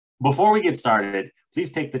Before we get started,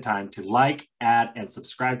 please take the time to like, add, and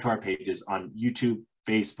subscribe to our pages on YouTube,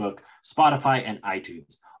 Facebook, Spotify, and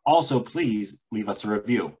iTunes. Also, please leave us a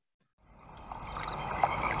review.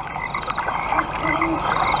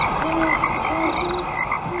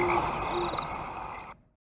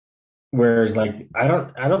 Whereas, like, I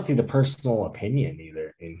don't see the personal opinion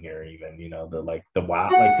either in here. Even the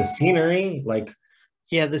wow, like the scenery, like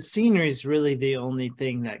Yeah, the scenery is really the only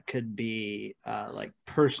thing that could be like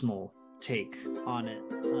personal take on it.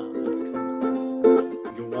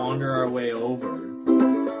 You wander our way over,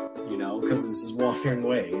 because this is Wandering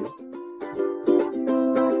Ways.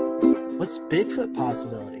 What's Bigfoot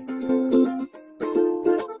possibility?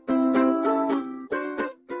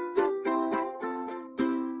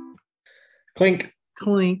 Clink.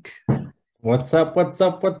 Clink. What's up? What's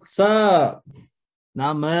up? What's up?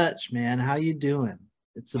 Not much, man. How you doing?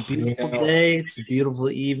 It's a beautiful day. It's a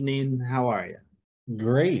beautiful evening. How are you?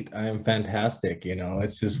 Great. I am fantastic.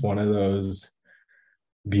 It's just one of those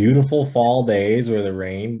beautiful fall days where the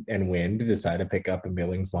rain and wind decide to pick up in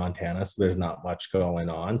Billings, Montana. So there's not much going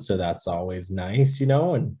on. So that's always nice,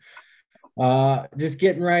 and just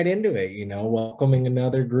getting right into it, welcoming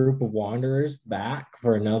another group of wanderers back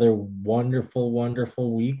for another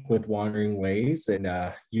wonderful week with Wandering Ways, and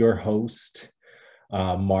your host,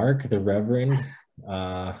 Mark the Reverend.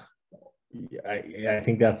 I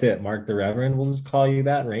think that's it, Mark the Reverend. We'll just call you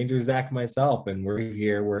that. Ranger Zach, myself, and we're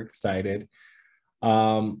here. We're excited.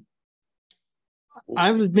 I've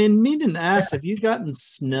been meaning to ask, have you gotten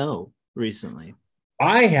snow recently?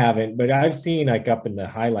 I haven't, but I've seen like up in the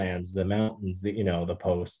highlands, the mountains, the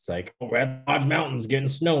posts like Red Lodge Mountains getting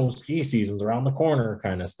snow, ski season's around the corner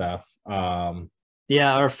kind of stuff.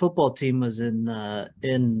 Yeah, our football team was in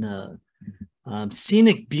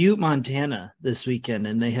Scenic Butte, Montana this weekend,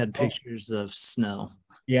 and they had pictures of snow.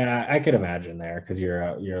 Yeah, I could imagine there because you're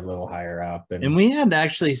a little higher up, and we had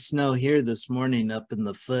actually snow here this morning up at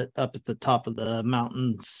the top of the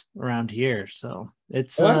mountains around here. So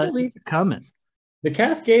it's coming. The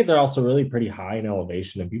Cascades are also really pretty high in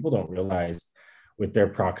elevation, and people don't realize with their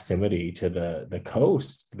proximity to the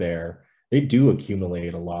coast there, they do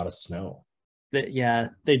accumulate a lot of snow. Yeah,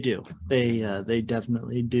 they do. They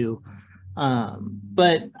definitely do.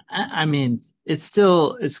 But I mean, it's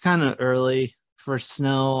kind of early for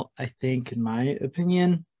snow, I think, in my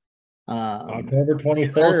opinion. October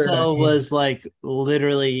 23rd also was like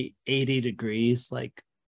literally 80 degrees like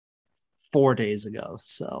 4 days ago.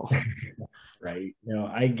 So right.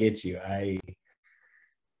 I get you. I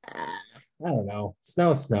don't know.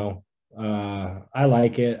 Snow. I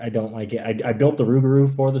like it. I don't like it. I built the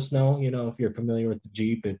Rougarou for the snow. If you're familiar with the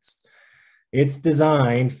Jeep, it's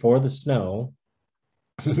designed for the snow,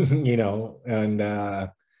 and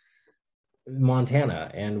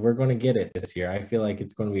Montana, and we're going to get it this year. I feel like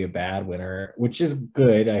it's going to be a bad winter, which is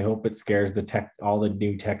good. I hope it scares all the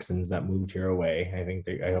new Texans that moved here away.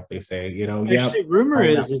 I hope they say, Actually, rumor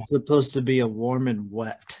is it's supposed to be a warm and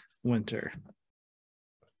wet winter.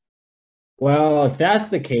 Well, if that's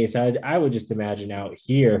the case, I would just imagine out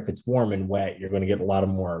here, if it's warm and wet, you're going to get a lot of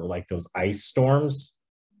more like those ice storms.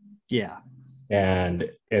 Yeah. And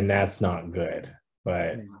that's not good.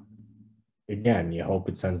 But again, you hope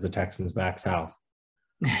it sends the Texans back south.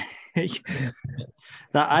 The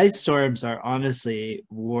ice storms are honestly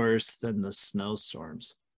worse than the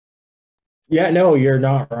snowstorms. Yeah, no, you're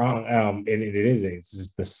not wrong. And it's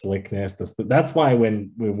just the slickness. That's why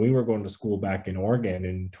when we were going to school back in Oregon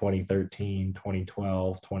in 2013,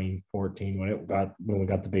 2012, 2014, when we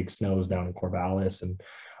got the big snows down in Corvallis and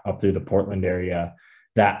up through the Portland area,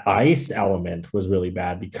 that ice element was really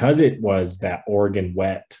bad because it was that Oregon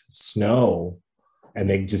wet snow, and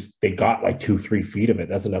they got like 2-3 feet of it.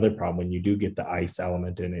 That's another problem when you do get the ice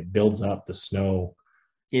element and it builds up the snow.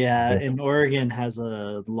 Yeah, and Oregon has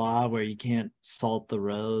a law where you can't salt the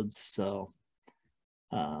roads, so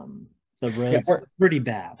the roads are pretty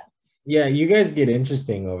bad. Yeah, you guys get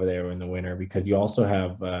interesting over there in the winter because you also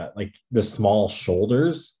have like the small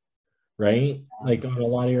shoulders, right? Like on a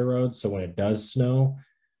lot of your roads. So when it does snow,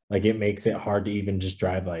 like it makes it hard to even just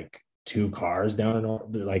drive like 2 cars down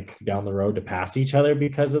the road to pass each other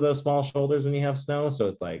because of those small shoulders when you have snow. So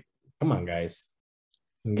it's like, come on, guys,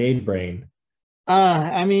 engage brain.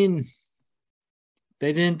 I mean,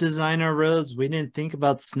 they didn't design our roads. We didn't think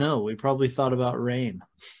about snow. We probably thought about rain.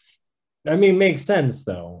 I mean, makes sense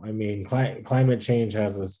though. I mean, climate change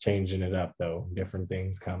has us changing it up though. Different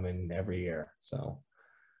things come in every year. So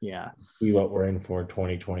yeah, see what we're in for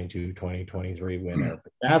 2022, 2023 winter.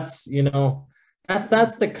 But that's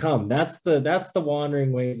the come. That's the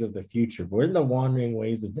wandering ways of the future. We're in the wandering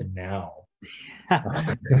ways of the now.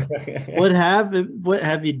 What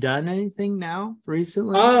have you done anything now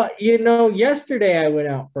recently? Yesterday I went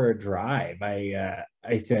out for a drive. I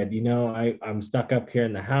said, I'm stuck up here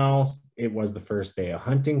in the house. It was the first day of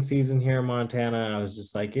hunting season here in Montana. I was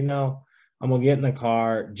just like, I'm gonna get in the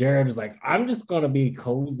car. Jared was like, I'm just gonna be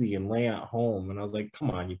cozy and lay at home. And I was like, come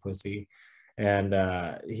on, you pussy. And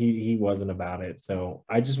he wasn't about it. So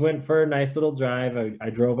I just went for a nice little drive. I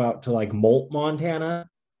drove out to like Molt, Montana.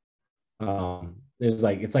 It's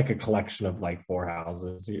like a collection of like four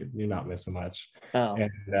houses. You're not missing much. Oh,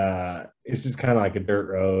 And it's just kind of like a dirt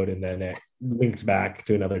road, and then it links back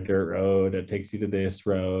to another dirt road. It takes you to this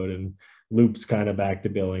road and loops kind of back to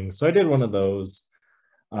Billings. So I did one of those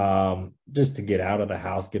just to get out of the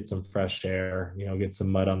house, get some fresh air, get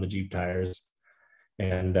some mud on the Jeep tires,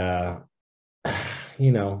 and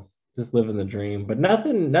you know, just living the dream. But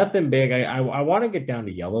nothing big. I want to get down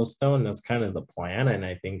to Yellowstone. That's kind of the plan, and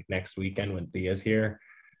I think next weekend when Thea's here,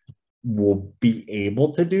 we'll be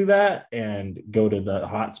able to do that and go to the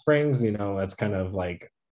hot springs. That's kind of like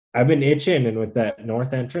I've been itching, and with that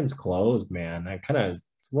north entrance closed, man, that kind of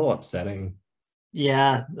it's a little upsetting.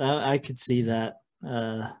 yeah, I could see that.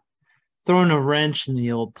 Throwing a wrench in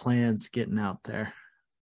the old plans getting out there.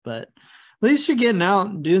 But at least you're getting out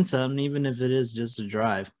and doing something, even if it is just a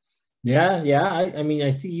drive. Yeah. I mean,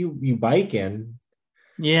 I see you biking.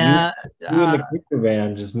 You Yeah, you in the creeper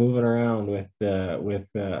van just moving around with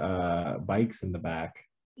bikes in the back.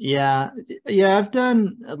 yeah, yeah. I've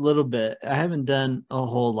done a little bit. I haven't done a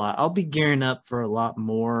whole lot. I'll be gearing up for a lot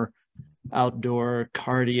more outdoor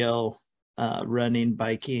cardio, running,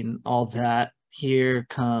 biking, all that here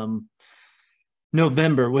come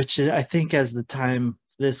November, which is, I think, as the time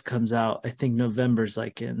this comes out, I think November's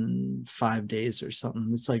like in 5 days or something.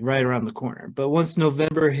 It's like right around the corner. But once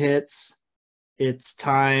November hits, it's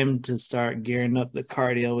time to start gearing up the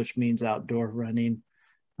cardio, which means outdoor running.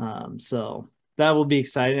 So that will be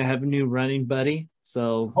exciting. I have a new running buddy.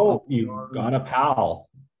 So Oh, you got a pal.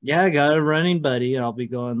 yeah, I got a running buddy. I'll be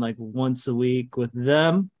going like once a week with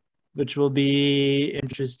them, which will be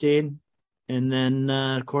interesting. And then,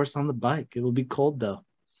 of course, on the bike. It will be cold though.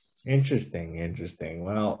 Interesting.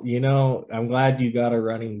 Well, I'm glad you got a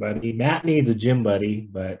running buddy. Matt needs a gym buddy,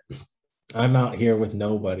 but I'm out here with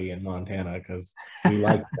nobody in Montana because we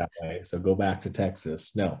like it that way. So go back to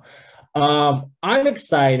Texas. No. I'm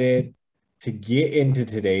excited to get into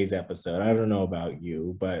today's episode. I don't know about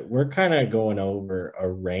you, but we're kind of going over our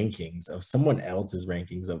rankings of someone else's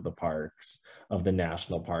rankings of the parks, of the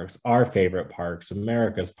national parks, our favorite parks,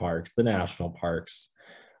 America's parks, the national parks.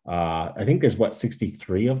 I think there's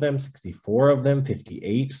 63 of them, 64 of them,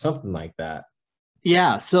 58, something like that.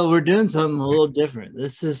 Yeah, so we're doing something a little different.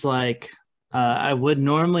 This is like I would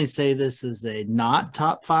normally say this is a not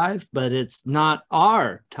top five, but it's not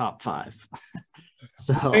our top five.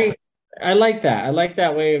 So I like that. I like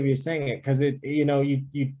that way of you saying it because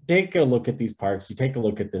you take a look at these parks, you take a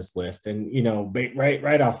look at this list, and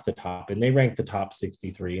right off the top, and they rank the top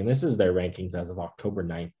 63, and this is their rankings as of October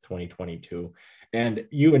 9th, 2022. And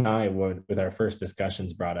you and I would, with our first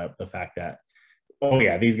discussions, brought up the fact that, oh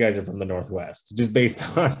yeah, these guys are from the Northwest, just based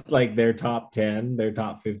on like their top 10, their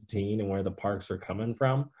top 15, and where the parks are coming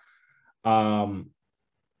from. Um,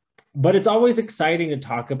 but it's always exciting to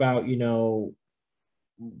talk about,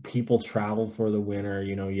 people travel for the winter.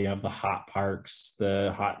 You have the hot parks,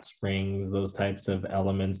 the hot springs, those types of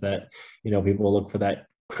elements that, people look for that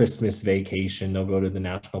Christmas vacation. They'll go to the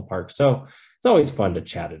national park. So it's always fun to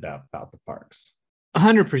chat it up about the parks.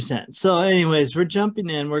 100%. So, anyways, we're jumping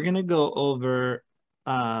in. We're gonna go over.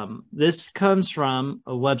 This comes from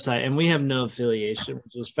a website, and we have no affiliation. We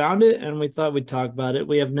just found it, and we thought we'd talk about it.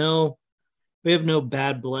 We have no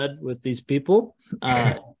bad blood with these people.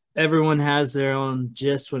 Everyone has their own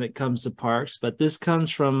gist when it comes to parks, but this comes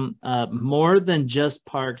from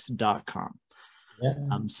morethanjustparks.com. Yeah.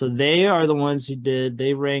 So they are the ones who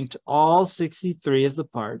they ranked all 63 of the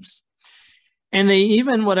parks. And they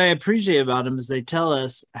even, what I appreciate about them is they tell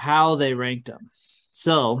us how they ranked them.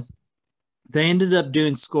 So they ended up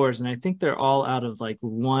doing scores, and I think they're all out of like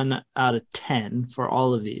 1 out of 10 for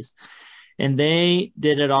all of these. And they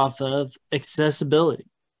did it off of accessibility.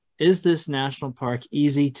 Is this national park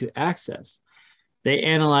easy to access? They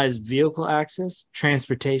analyzed vehicle access,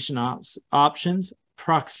 transportation options,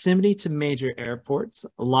 proximity to major airports,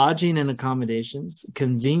 lodging and accommodations,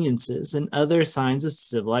 conveniences, and other signs of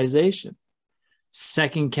civilization.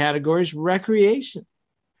 Second category is recreation.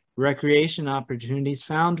 Recreation opportunities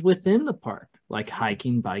found within the park, like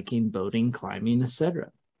hiking, biking, boating, climbing,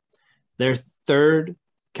 etc. Their third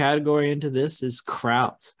category into this is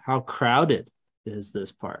crowds. How crowded is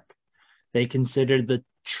this park? They considered the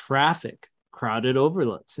traffic crowded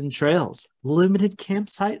overlooks and trails, limited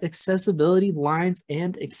campsite accessibility lines,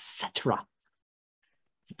 and etc.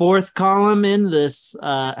 Fourth column in this,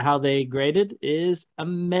 how they graded, is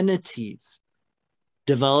amenities.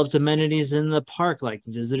 Developed amenities in the park like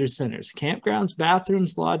visitor centers, campgrounds,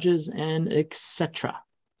 bathrooms, lodges, and etc.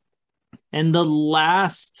 And the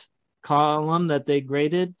last column that they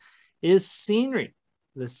graded is scenery,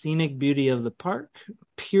 the scenic beauty of the park,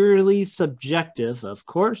 purely subjective, of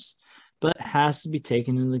course, but has to be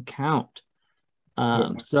taken into account.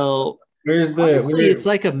 So honestly, it's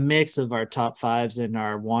like a mix of our top fives and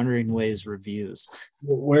our Wandering Ways reviews.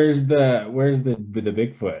 Where's the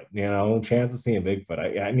Bigfoot? You know, chance of seeing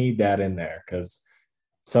Bigfoot. I need that in there because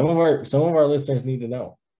some of our listeners need to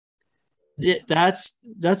know. That's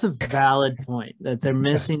a valid point, that they're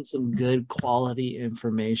missing some good quality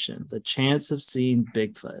information. The chance of seeing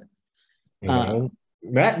Bigfoot. You know,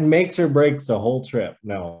 that makes or breaks the whole trip.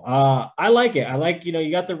 No, I like it. I like, you know, you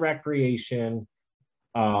got the recreation,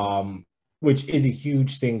 which is a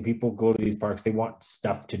huge thing. People go to these parks, they want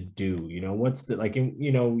stuff to do. You know, what's the, like,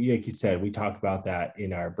 you know, like you said, we talk about that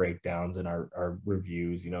in our breakdowns and our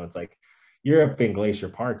reviews. You know, it's like, you're up in Glacier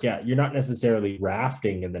Park. Yeah, you're not necessarily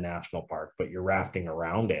rafting in the national park, but you're rafting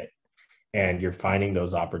around it and you're finding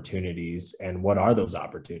those opportunities. And what are those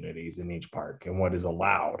opportunities in each park and what is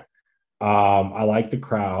allowed? I like the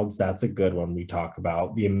crowds. That's a good one we talk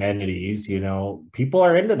about. The amenities, you know, people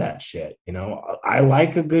are into that shit. You know, I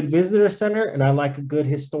like a good visitor center and I like a good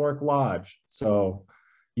historic lodge. So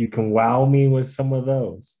you can wow me with some of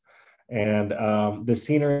those. And the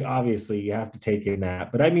scenery, obviously, you have to take in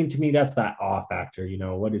that. But I mean, to me, that's that awe factor. You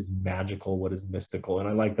know, what is magical, what is mystical. And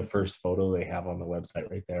I like the first photo they have on the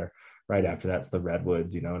website right there. Right after that's the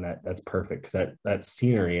redwoods, you know, and that's perfect because that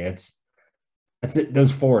scenery, that's it.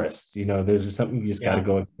 Those forests, you know, there's just something you just got to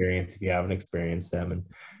go experience if you haven't experienced them. And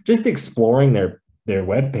just exploring their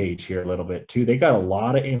webpage here a little bit too. They got a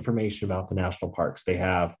lot of information about the national parks. They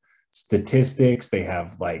have statistics, they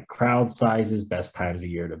have like crowd sizes, best times of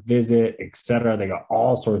year to visit, etc. They got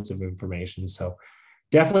all sorts of information. So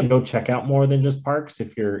definitely go check out more than just parks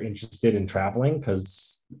if you're interested in traveling,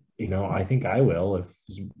 because, you know, I think I will if,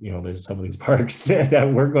 you know, there's some of these parks that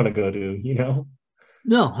we're going to go to, you know.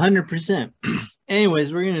 No, 100%.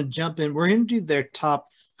 Anyways, we're going to jump in. We're going to do their top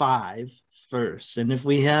 5 first. And if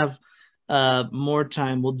we have more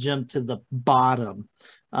time, we'll jump to the bottom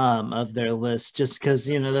of their list, just because,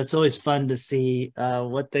 you know, that's always fun to see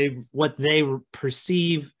what they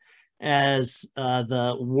perceive as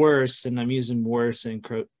the worst. And I'm using worst in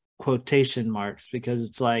quotation marks because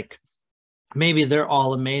it's like, maybe they're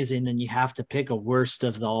all amazing and you have to pick a worst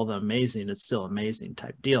of all the amazing. It's still amazing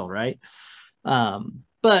type deal, right?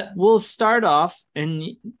 But we'll start off, and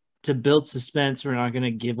to build suspense, we're not going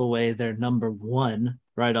to give away their number 1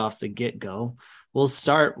 right off the get-go. We'll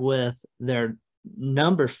start with their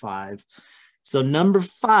number 5. So number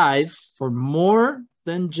 5, for more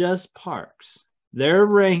than just parks, their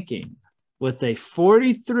ranking with a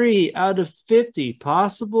 43 out of 50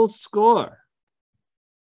 possible score,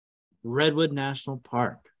 Redwood National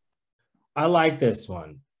Park. I like this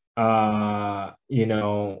one. You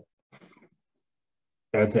know,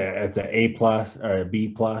 it's a A+ or a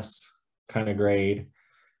B+ kind of grade.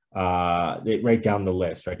 They write down the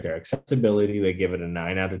list right there. Accessibility, they give it a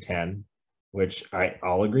 9 out of 10, which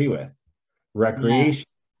I'll agree with. Recreation,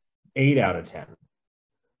 8 out of 10.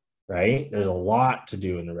 Right? There's a lot to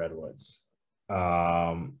do in the Redwoods.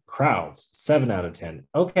 Crowds, 7 out of 10.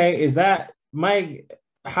 Okay, is that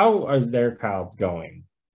how is their crowds going?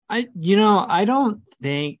 I don't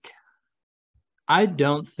think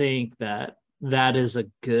that is a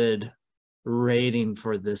good rating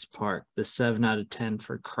for this park, the 7 out of 10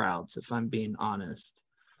 for crowds, if I'm being honest.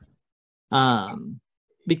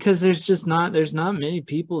 Because there's not many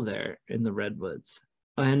people there in the Redwoods.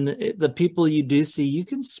 And the people you do see, you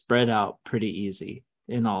can spread out pretty easy,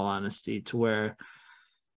 in all honesty, to where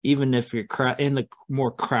even if you're in the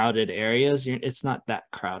more crowded areas, it's not that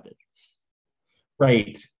crowded.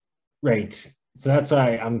 Right. So that's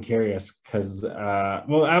why I'm curious, because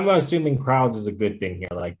well, I'm assuming crowds is a good thing here.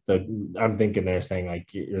 Like I'm thinking they're saying like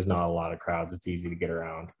there's not a lot of crowds, it's easy to get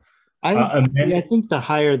around. I think the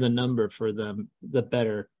higher the number for them, the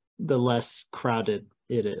better, the less crowded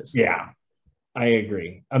it is. Yeah, I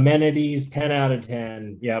agree. Amenities, 10 out of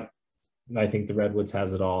 10. Yep. I think the Redwoods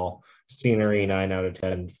has it all. Scenery, 9 out of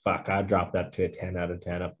 10. Fuck, I'd drop that to a 10 out of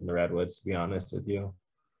 10 up in the Redwoods, to be honest with you.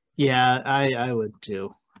 Yeah, I would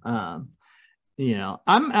too. You know,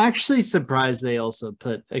 I'm actually surprised they also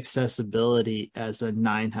put accessibility as a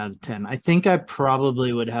 9 out of 10. I think I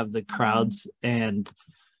probably would have the crowds and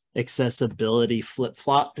accessibility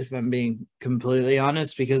flip-flop, if I'm being completely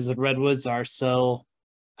honest, because the redwoods are so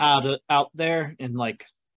out there and like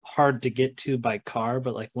hard to get to by car,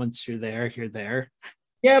 but like once you're there, you're there.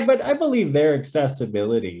 Yeah, but I believe their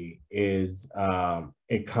accessibility is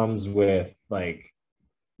it comes with like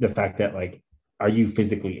the fact that like are you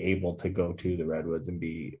physically able to go to the redwoods and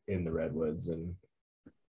be in the redwoods and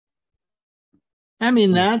I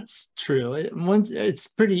mean, that's true. It's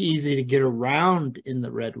pretty easy to get around in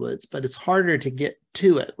the redwoods, but it's harder to get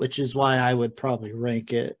to it, which is why I would probably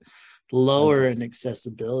rank it lower in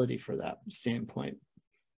accessibility for that standpoint.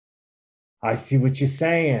 I see what you're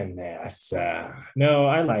saying. Yes. No,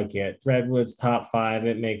 I like it. Redwoods top five.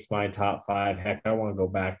 It makes my top five. Heck, I want to go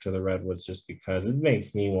back to the Redwoods just because it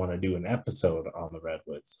makes me want to do an episode on the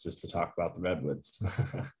Redwoods just to talk about the Redwoods.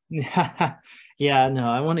 Yeah, no,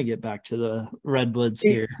 I want to get back to the redwoods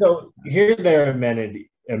here. So here's their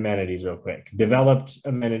amenities real quick. Developed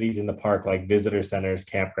amenities in the park like visitor centers,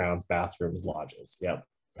 campgrounds, bathrooms, lodges. Yep.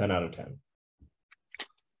 10 out of 10.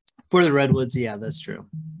 For the redwoods, yeah, that's true.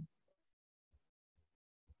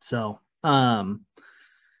 So, no,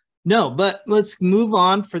 but let's move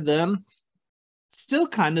on for them. Still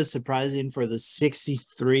kind of surprising for the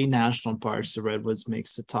 63 national parks, the redwoods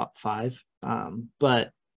makes the top five. But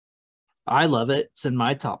I love it. It's in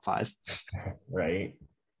my top five. Right.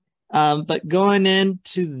 But going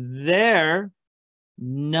into their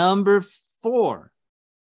number 4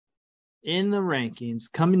 in the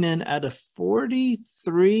rankings, coming in at a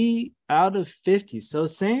 43 out of 50. So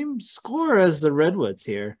same score as the redwoods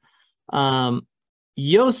here.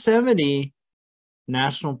 Yosemite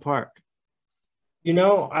National Park.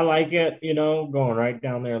 I like it, going right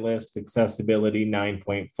down their list. Accessibility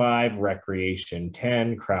 9.5, recreation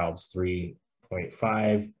 10, crowds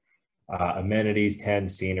 3.5, amenities 10,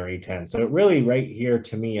 scenery 10. So it really right here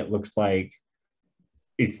to me, it looks like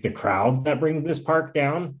it's the crowds that brings this park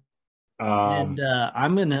down. And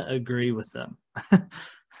I'm going to agree with them.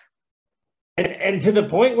 and to the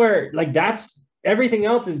point where like that's everything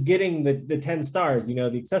else is getting the 10 stars, the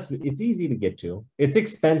accessibility, it's easy to get to. It's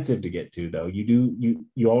expensive to get to though. You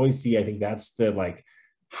always see, I think that's the like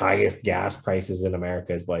highest gas prices in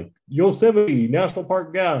America is like Yosemite National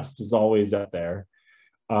Park gas is always up there.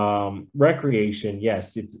 Recreation,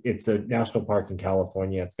 yes, it's a national park in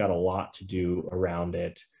California. It's got a lot to do around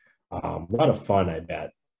it. A lot of fun, I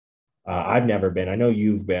bet. I've never been. I know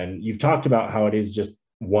you've been. You've talked about how it is just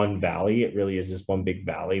one valley. It really is just one big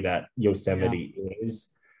valley that Yosemite is.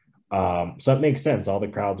 So it makes sense. All the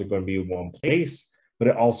crowds are going to be in one place, but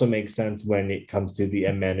it also makes sense when it comes to the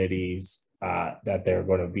amenities that they're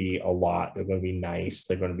going to be a lot. They're going to be nice.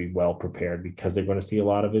 They're going to be well prepared because they're going to see a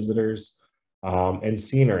lot of visitors and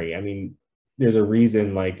scenery. I mean, there's a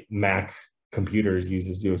reason like Mac Computers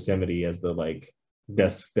uses Yosemite as the like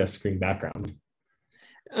desk screen background.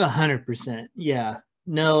 100%. Yeah.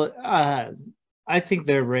 No, I think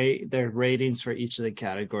their ratings for each of the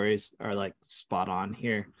categories are like spot on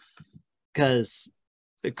here because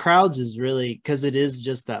the crowds is really because it is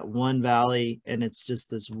just that one valley and it's just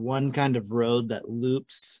this one kind of road that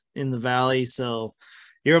loops in the valley. So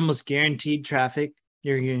you're almost guaranteed traffic.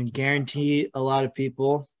 You're going to guarantee a lot of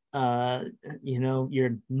people.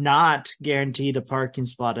 You're not guaranteed a parking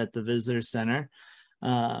spot at the visitor center.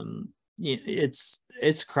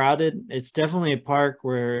 It's crowded. It's definitely a park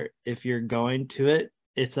where if you're going to it,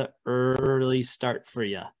 it's an early start for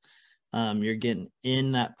you. You're getting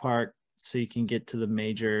in that park so you can get to the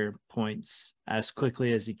major points as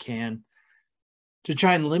quickly as you can to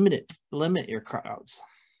try and limit your crowds.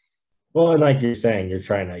 Well, and like you're saying, you're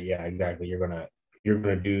trying to, yeah, exactly. You're gonna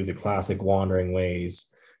do the classic wandering ways.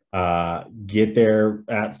 Get there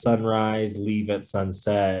at sunrise, leave at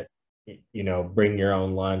sunset. Bring your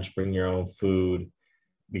own lunch, bring your own food,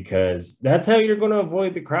 because that's how you're going to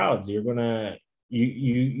avoid the crowds. You're gonna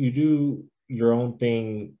you do your own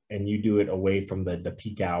thing and you do it away from the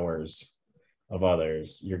peak hours of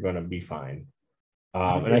others. You're going to be fine.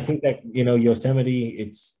 And I think that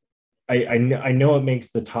Yosemite, I know it makes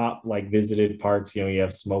the top like visited parks. You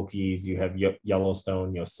have Smokies, you have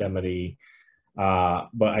Yellowstone, Yosemite. But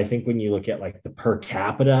I think when you look at like the per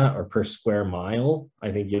capita or per square mile,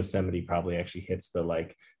 I think Yosemite probably actually hits the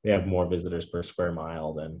like they have more visitors per square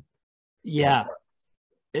mile than. Yeah,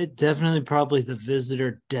 it definitely probably the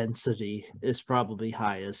visitor density is probably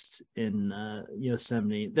highest in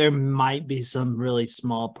Yosemite. There might be some really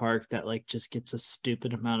small park that like just gets a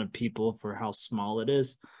stupid amount of people for how small it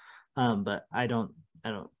is. But I don't,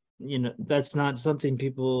 that's not something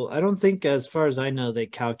people, I don't think, as far as I know, they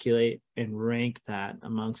calculate and rank that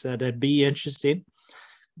amongst that. It'd be interesting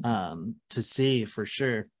to see for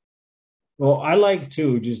sure. Well, I like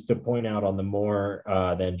to just to point out on the more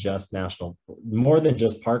than just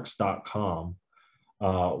parks.com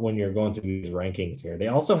when you're going through these rankings here. They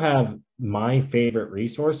also have my favorite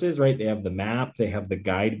resources, right? They have the map, they have the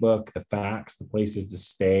guidebook, the facts, the places to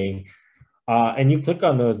stay. And you click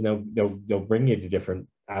on those, and they'll bring you to different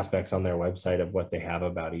aspects on their website of what they have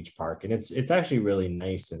about each park, and it's actually really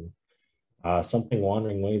nice. And something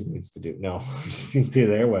Wandering Ways needs to do. No, to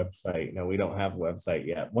their website. No, we don't have a website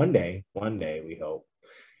yet. One day we hope,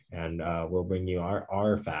 and we'll bring you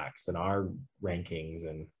our facts and our rankings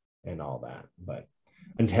and all that. But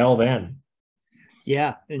until then,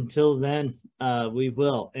 Yeah, until then, we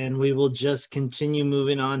will. And we will just continue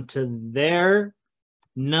moving on to their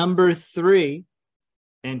number 3.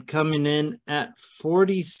 And coming in at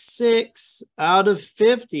 46 out of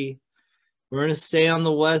 50, we're going to stay on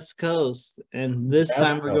the West Coast. And this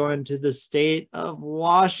time we're going to the state of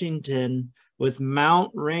Washington with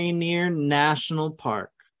Mount Rainier National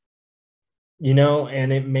Park.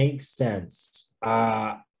 And it makes sense.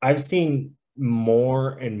 I've seen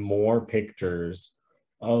more and more pictures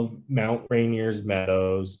of Mount Rainier's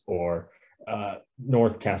Meadows or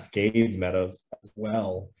North Cascades Meadows as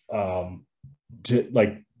well. To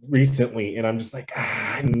like recently, and I'm just like,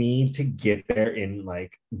 I need to get there in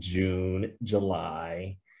like June,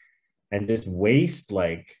 July, and just waste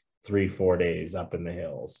like 3-4 days up in the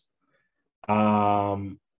hills.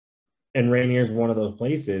 And Rainier is one of those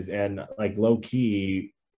places, and like low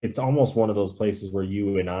key, it's almost one of those places where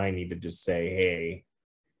you and I need to just say, hey,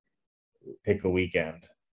 pick a weekend,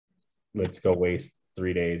 let's go waste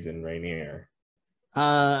 3 days in Rainier.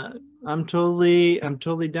 I'm totally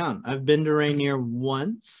down. I've been to Rainier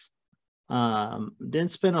once.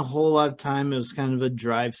 Didn't spend a whole lot of time. It was kind of a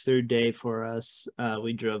drive-through day for us.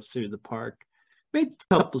 We drove through the park, made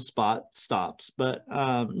a couple stops, but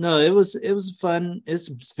no, it was fun.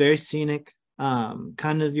 It's very scenic.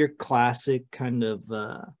 Kind of your classic kind of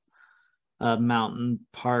mountain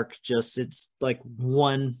park. Just it's like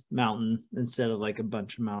one mountain instead of like a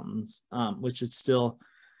bunch of mountains, which is still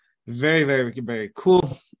very, very, very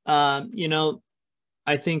cool. I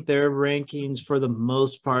think their rankings for the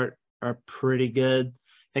most part are pretty good.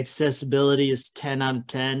 Accessibility is 10 out of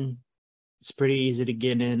 10. It's pretty easy to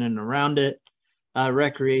get in and around it.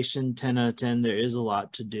 Recreation, 10 out of 10. There is a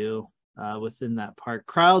lot to do within that park.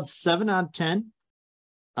 Crowd, 7 out of 10.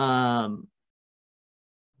 I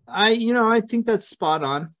think that's spot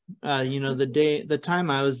on. The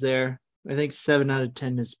time I was there, I think 7 out of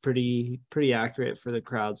 10 is pretty accurate for the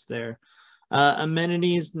crowds there.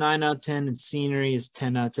 Amenities 9 out of 10, and scenery is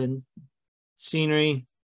 10 out of 10. Scenery,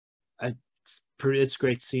 it's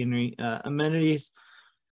great scenery. Amenities,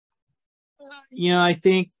 I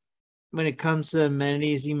think when it comes to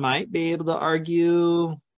amenities, you might be able to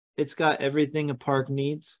argue it's got everything a park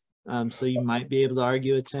needs. So you might be able to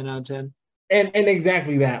argue a 10 out of 10. And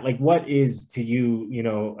exactly that. Like, what is to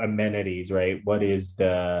you, amenities, right? What is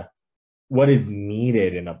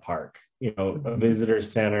needed in a park? A visitor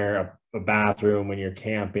center, a bathroom when you're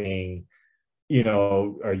camping.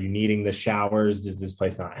 Are you needing the showers? Does this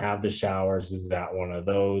place not have the showers? Is that one of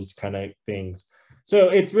those kind of things? So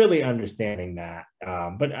it's really understanding that.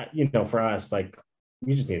 But for us, like,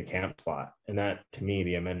 we just need a camp spot, and that, to me,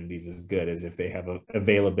 the amenities is good as if they have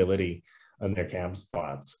availability on their camp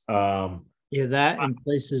spots. That and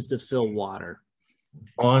places to fill water.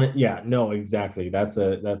 No, exactly. That's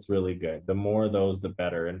really good. The more of those, the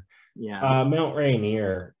better. And Mount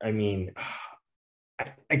Rainier, I mean,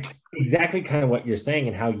 exactly kind of what you're saying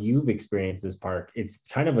and how you've experienced this park. It's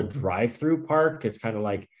kind of a drive-through park. It's kind of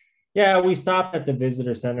like, we stopped at the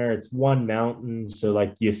visitor center. It's one mountain, so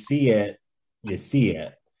like you see it.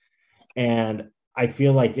 And I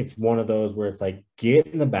feel like it's one of those where it's like, get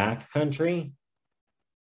in the back country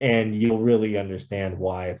and you'll really understand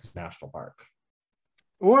why it's a national park.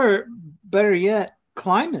 Or better yet,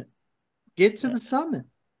 climb it. Get to the summit.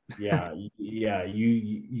 Yeah.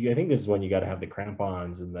 You I think this is when you got to have the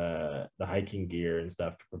crampons and the hiking gear and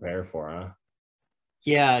stuff to prepare for, huh?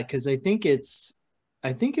 Yeah, because I think it's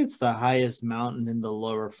the highest mountain in the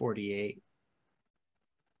lower 48.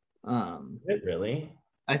 It really?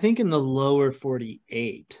 I think in the lower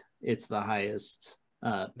 48, it's the highest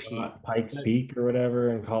peak. Pikes Peak or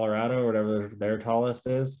whatever in Colorado, or whatever their tallest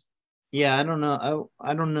is. Yeah, I don't know.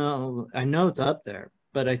 I don't know. I know it's up there,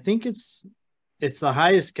 but I think it's the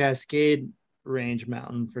highest Cascade Range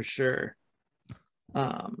mountain for sure.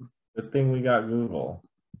 Good thing we got Google.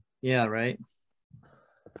 Yeah, right.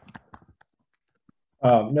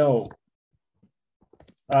 No.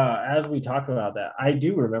 As we talk about that, I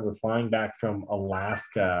do remember flying back from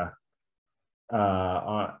Alaska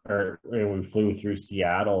and we flew through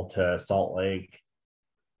Seattle to Salt Lake,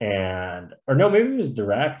 and or no, maybe it was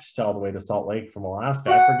direct all the way to Salt Lake from Alaska.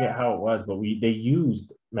 I forget how it was, but they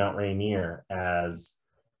used Mount Rainier as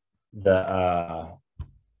the uh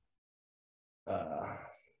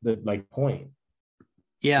the like point.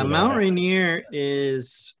 Yeah, You know, Mount Rainier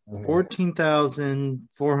is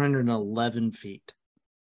 14,411 feet.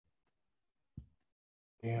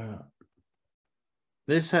 yeah.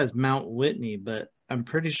 This has Mount Whitney, but I'm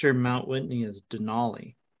pretty sure Mount Whitney is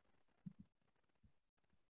Denali.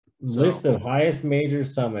 List of highest major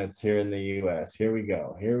summits here in the U.S. Here we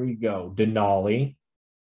go. Here we go. Denali.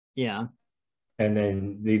 Yeah. And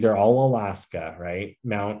then these are all Alaska, right?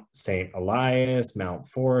 Mount St. Elias, Mount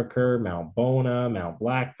Foraker, Mount Bona, Mount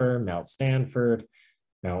Blackburn, Mount Sanford,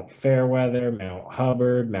 Mount Fairweather, Mount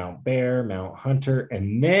Hubbard, Mount Bear, Mount Hunter,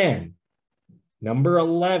 and then number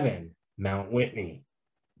 11, Mount Whitney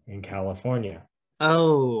in California.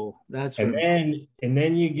 Oh, that's and where.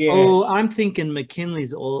 then you get. Oh, I'm thinking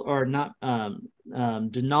McKinley's old, or not.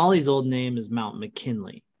 Denali's old name is Mount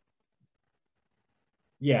McKinley.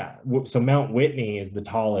 Yeah, so Mount Whitney is the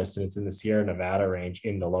tallest, and it's in the Sierra Nevada range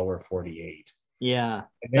in the lower 48. Yeah,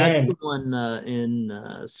 And that's then, the one in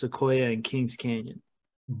Sequoia and Kings Canyon.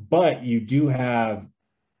 but you do have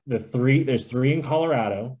there's three in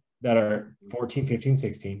Colorado that are 14, 15,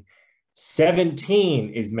 16.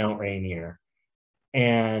 17 is Mount Rainier,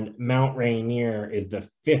 and Mount Rainier is the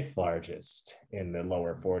fifth largest in the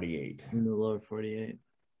lower 48. In the lower 48.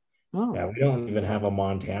 Oh. Yeah, we don't even have a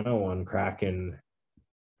Montana one cracking.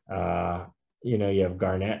 You have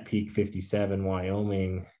Garnett Peak 57,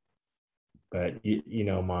 Wyoming, but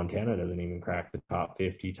Montana doesn't even crack the top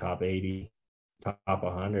 50, top 80, top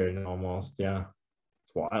 100 almost. Yeah,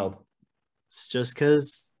 it's wild. It's just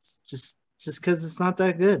because it's not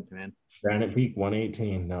that good, man. Granite Peak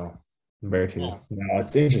 118. No, Beartooth. Yeah. No,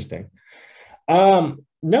 it's interesting.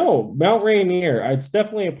 No, Mount Rainier. It's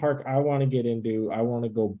definitely a park I want to get into. I want to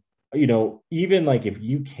go. Even like if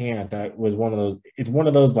you can't, I was one of those. It's one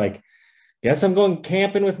of those like, guess I'm going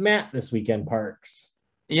camping with Matt this weekend parks.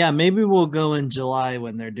 Yeah, maybe we'll go in July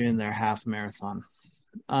when they're doing their half marathon.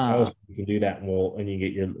 You can do that, and you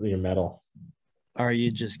get your medal. Or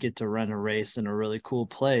you just get to run a race in a really cool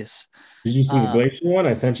place. Did you see the glacier one?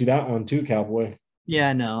 I sent you that one too, Cowboy.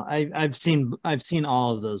 Yeah, no, I've seen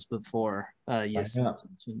all of those before. Yes.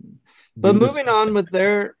 But moving on with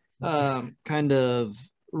their kind of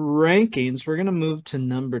rankings, we're gonna move to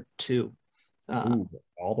number 2.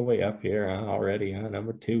 All the way up here already.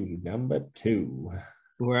 Number two.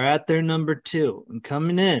 We're at their number 2 and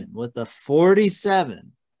coming in with a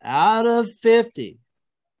 47 out of 50.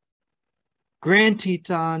 Grand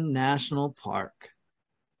Teton National Park.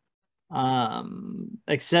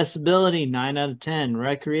 Accessibility 9 out of 10.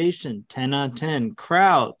 Recreation 10 out of 10.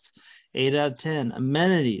 Crowds 8 out of 10.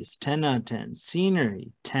 Amenities 10 out of 10.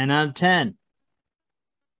 Scenery 10 out of 10.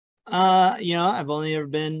 I've only ever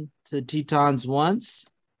been to Tetons once.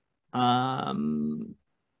 I'm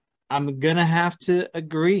gonna have to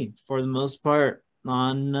agree for the most part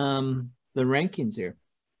on the rankings here.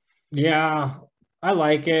 Yeah, I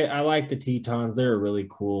like it. I like the Tetons. They're a really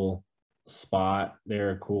cool spot.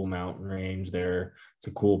 They're a cool mountain range. It's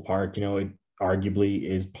a cool park. It arguably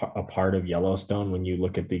is a part of Yellowstone when you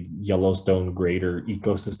look at the Yellowstone greater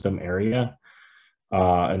ecosystem area.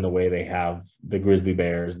 And the way they have the grizzly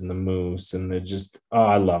bears and the moose and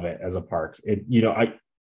I love it as a park.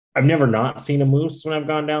 I've never not seen a moose when I've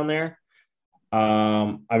gone down there.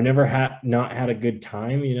 I've never not had a good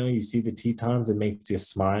time. You see the Tetons, it makes you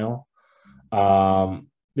smile.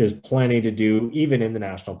 There's plenty to do, even in the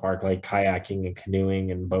national park, like kayaking and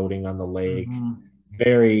canoeing and boating on the lake.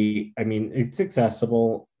 It's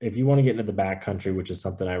accessible. If you want to get into the backcountry, which is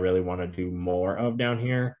something I really want to do more of down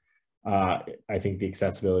here, I think the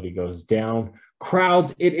accessibility goes down.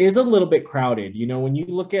 Crowds, it is a little bit crowded. When you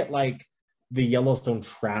look at like the Yellowstone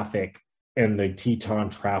traffic and the Teton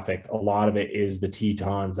traffic, a lot of it is the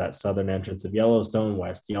Tetons, that southern entrance of Yellowstone,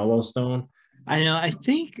 West Yellowstone. I know. I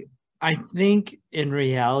think in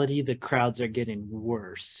reality, the crowds are getting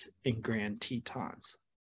worse in Grand Tetons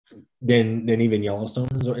than even Yellowstone,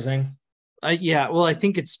 is what you're saying? Yeah. Well, I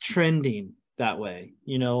think it's trending that way.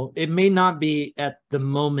 It may not be at the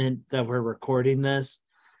moment that we're recording this,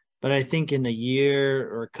 but I think in a year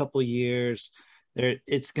or a couple years, I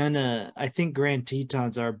think Grand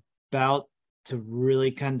Tetons are about to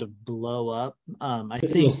really kind of blow up. I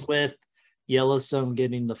think with Yellowstone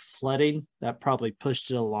getting the flooding, that probably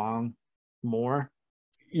pushed it along more.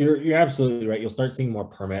 You're absolutely right. You'll start seeing more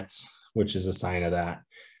permits, which is a sign of that.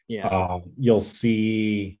 Yeah. You'll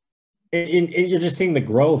see and you're just seeing the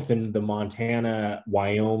growth in the Montana,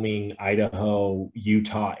 Wyoming, Idaho,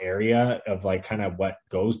 Utah area of like kind of what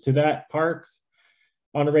goes to that park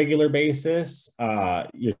on a regular basis.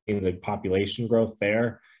 You're seeing the population growth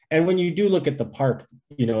there. And when you do look at the park,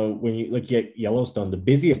 you know, when you look at Yellowstone, the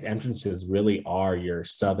busiest entrances really are your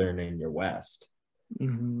southern and your west.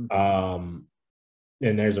 Mm-hmm.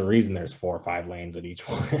 And there's a reason there's 4 or 5 lanes at each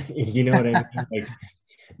one. You know what I mean? Like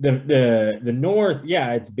the north,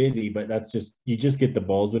 yeah, it's busy, but that's just you just get the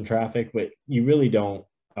Bozeman traffic, but you really don't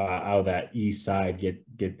out of that east side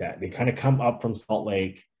get that. They kind of come up from Salt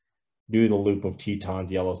Lake, do the loop of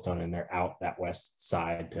Tetons, Yellowstone, and they're out that west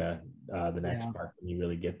side to the next Yeah. park, and you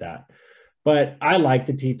really get that. But I like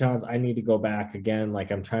the Tetons. I need to go back again. Like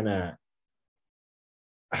I'm trying to.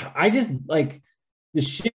 I just like the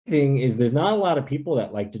shit thing is there's not a lot of people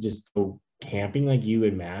that like to just go camping like you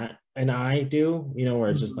and Matt and I do. You know, where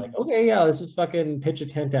it's just like, Mhm. okay, yeah, let's just fucking pitch a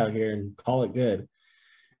tent out here and call it good.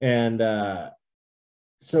 And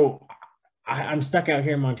so I'm stuck out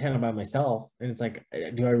here in Montana by myself, and it's like,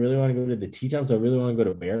 do I really want to go to the Tetons? Do I really want to go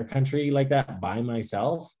to bear country like that by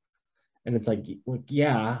myself? And it's like, well,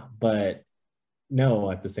 yeah, but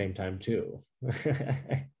no, at the same time too.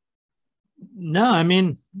 No, I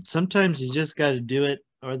mean, sometimes you just got to do it,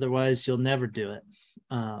 or otherwise you'll never do it.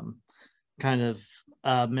 Um, kind of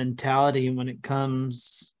mentality when it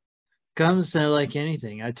comes to like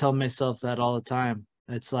anything. I tell myself that all the time.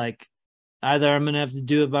 It's like either I'm gonna have to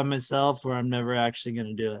do it by myself, or I'm never actually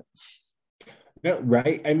gonna do it. Yeah,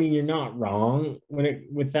 right. I mean, you're not wrong when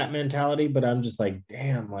it with that mentality, but I'm just like,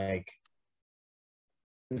 damn, like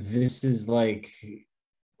this is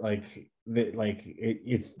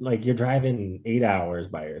it's like you're driving 8 hours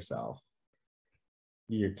by yourself.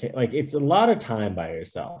 You're like it's a lot of time by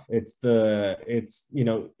yourself. It's you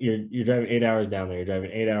know you're driving 8 hours down there. You're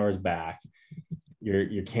driving 8 hours back.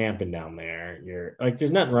 You're camping down there. You're like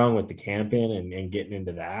there's nothing wrong with the camping and getting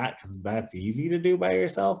into that because that's easy to do by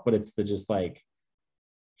yourself. But it's the just like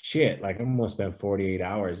shit. Like I'm gonna spend 48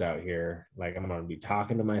 hours out here. Like I'm gonna be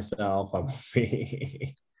talking to myself. I'm gonna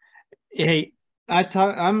be Hey,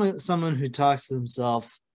 I'm someone who talks to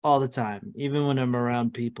himself all the time, even when I'm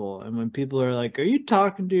around people. And when people are like, "Are you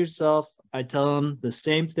talking to yourself?" I tell them the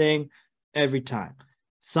same thing every time.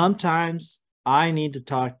 Sometimes I need to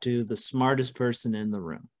talk to the smartest person in the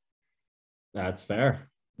room, that's fair.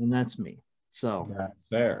 and that's me. So, That's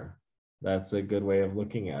fair. That's a good way of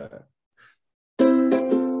looking at it.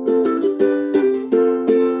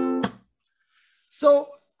 so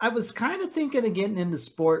I was kind of thinking of getting into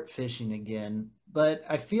sport fishing again, but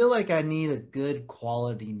I feel like I need a good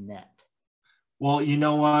quality net. Well, you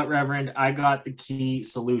know what, Reverend? I got the key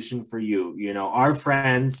solution for you. You know, our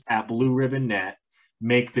friends at Blue Ribbon Net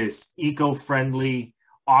make this eco-friendly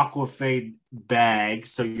aquafade bag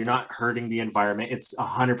so you're not hurting the environment. It's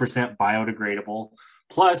 100% biodegradable.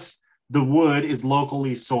 Plus, the wood is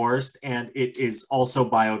locally sourced and it is also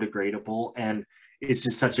biodegradable. And it's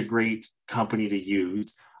just such a great company to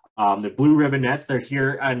use. The Blue Ribbon Nets, they're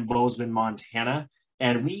here in Bozeman, Montana.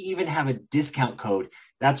 And we even have a discount code.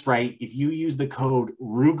 That's right. If you use the code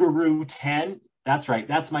Rougarou10, that's right.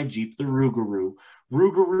 That's my Jeep, the Rougarou.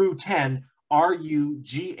 Rougarou10,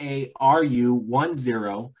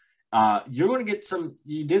 Rugaru10. You're going to get some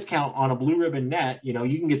discount on a Blue Ribbon net. You know,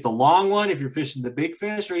 you can get the long one if you're fishing the big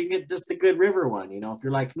fish, or you can get just the good river one, you know, if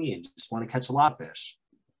you're like me and just want to catch a lot of fish.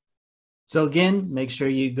 So again, make sure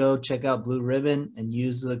you go check out Blue Ribbon and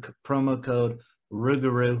use the promo code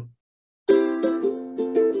Rougarou.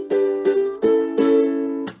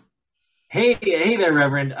 Hey there,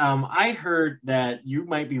 Reverend. I heard that you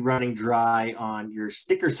might be running dry on your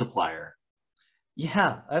sticker supplier.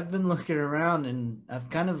 Yeah, I've been looking around and I've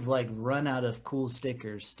kind of like run out of cool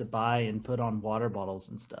stickers to buy and put on water bottles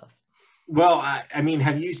and stuff. Well, I mean,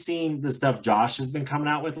 have you seen the stuff Josh has been coming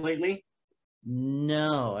out with lately?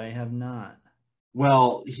 No, I have not.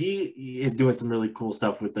 Well, he is doing some really cool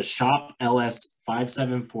stuff with the Shop LS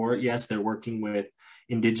 574. Yes, they're working with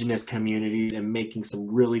indigenous communities and making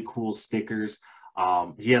some really cool stickers.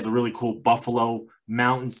 He has a really cool Buffalo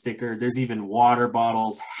Mountain sticker. There's even water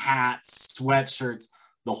bottles, hats, sweatshirts,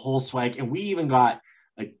 the whole swag. And we even got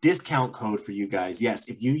a discount code for you guys. Yes,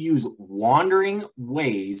 if you use Wandering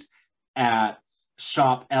Ways at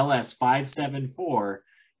Shop LS 574,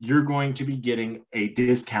 you're going to be getting a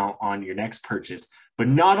discount on your next purchase. But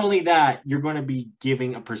not only that, you're going to be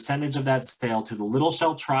giving a percentage of that sale to the Little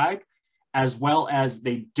Shell Tribe, as well as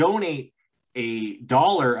they donate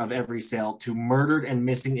 $1 of every sale to murdered and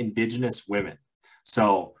missing Indigenous women.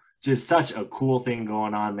 So just such a cool thing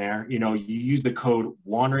going on there. You know, you use the code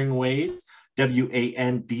Wandering Ways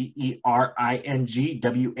WANDERING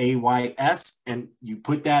WAYS, and you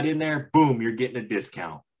put that in there, boom, you're getting a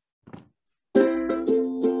discount.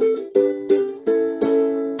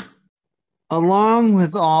 Along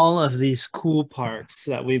with all of these cool parks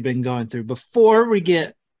that we've been going through, before we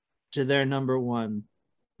get to their number one,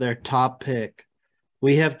 their top pick,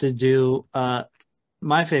 we have to do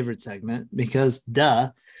my favorite segment, because duh,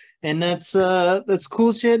 and that's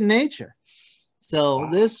cool shit in nature. So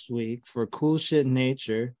this week for cool shit in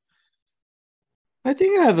nature, I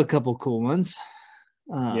think I have a couple cool ones.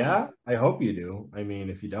 Yeah, I hope you do. I mean,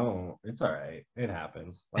 if you don't, it's all right. It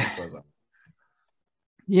happens. Life goes on.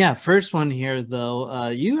 Yeah, first one here though.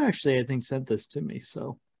 You actually, I think, sent this to me.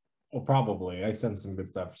 So, well, probably I sent some good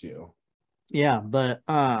stuff to you. Yeah, but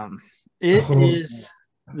it is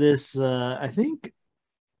this. I think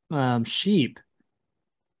sheep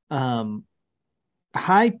hightailing.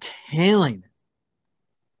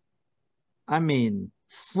 I mean,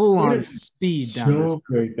 full on speed down this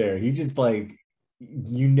right there. He just like,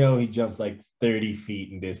 he jumps like 30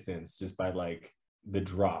 feet in distance just by like the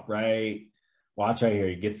drop, right? Watch out here.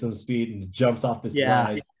 He gets some speed and jumps off this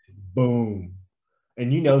ledge. Boom.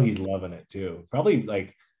 And he's loving it too. Probably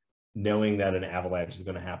like knowing that an avalanche is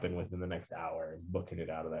going to happen within the next hour and booking it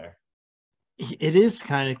out of there. It is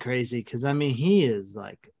kind of crazy because, I mean, he is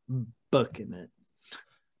like booking it.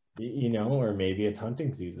 Or maybe it's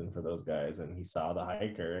hunting season for those guys and he saw the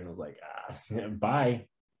hiker and was like, bye.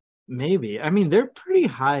 Maybe. I mean, they're pretty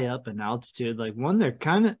high up in altitude. Like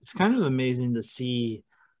it's kind of amazing to see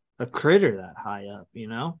a critter that high up,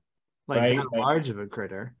 like right? That large of a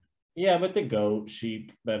critter. Yeah, but the goat,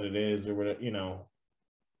 sheep that it is, or whatever,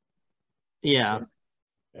 Yeah.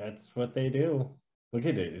 That's what they do. Look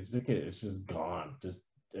at it. It's just gone. Just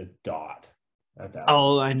a dot.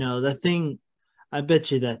 Oh, I know. That thing, I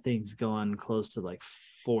bet you that thing's going close to like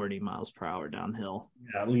 40 miles per hour downhill.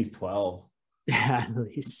 Yeah, at least 12. Yeah, at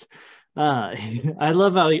least. I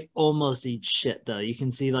love how he almost eats shit though. You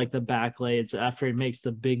can see like the back legs after he makes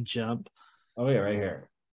the big jump. Oh yeah, right here.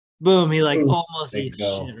 Boom! He like almost eats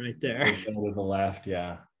shit right there. Go to the left,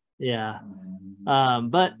 yeah. Yeah.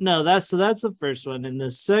 But no, that's the first one, and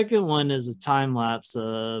the second one is a time lapse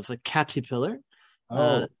of a caterpillar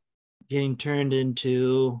getting turned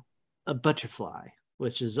into a butterfly,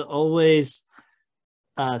 which is always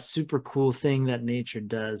a super cool thing that nature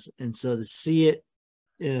does. And so to see it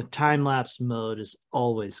in a time lapse mode is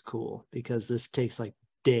always cool because this takes like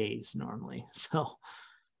days normally. So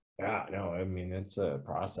yeah, no, I mean it's a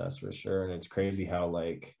process for sure, and it's crazy how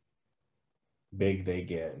like big they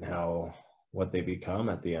get and what they become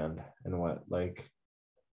at the end, and what like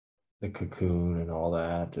the cocoon and all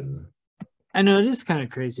that. And I know it is kind of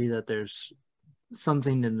crazy that there's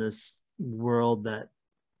something in this world that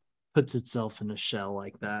puts itself in a shell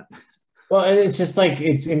like that. Well, and it's just like,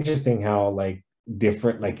 it's interesting how like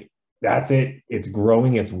different, like that's it. It's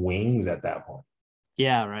growing its wings at that point.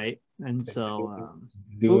 Yeah, right. And so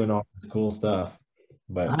doing all this cool stuff.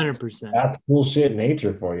 But 100%. That's cool shit in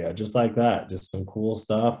nature for you, just like that. Just some cool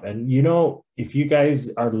stuff. And if you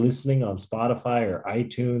guys are listening on Spotify or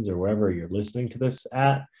iTunes or wherever you're listening to this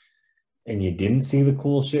at, and you didn't see the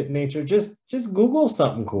cool shit in nature, just Google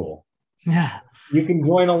something cool. Yeah. You can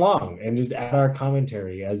join along and just add our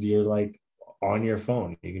commentary as you're like on your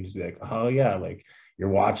phone. You can just be like, oh yeah, like you're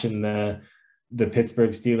watching the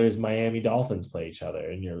Pittsburgh Steelers, Miami Dolphins play each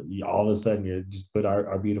other, and you're all of a sudden you just put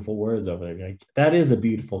our beautiful words over there. You're like, that is a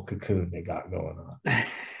beautiful cocoon they got going on.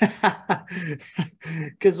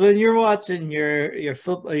 Because when you're watching your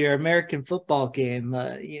American football game,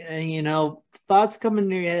 thoughts come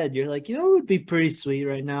into your head. You're like, it would be pretty sweet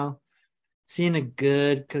right now, seeing a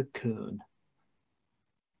good cocoon.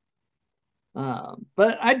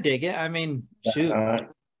 But I dig it. I mean, shoot.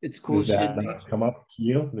 It's cool. Does that not come up to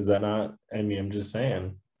you? Does that not? I mean, I'm just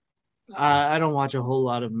saying. I don't watch a whole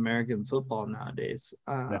lot of American football nowadays.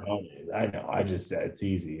 No, I know. I just said it's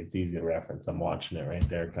easy. It's easy to reference. I'm watching it right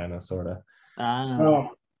there, kind of, sort of.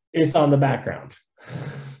 It's on the background.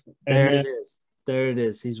 There it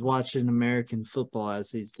is. He's watching American football as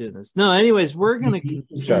he's doing this. No, anyways, we're gonna keep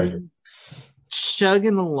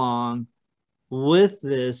chugging along with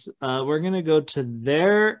this. We're gonna go to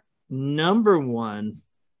their number one,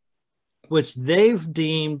 which they've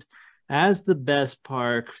deemed as the best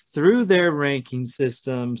park through their ranking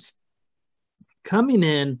systems, coming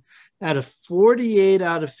in at a 48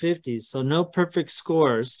 out of 50. So no perfect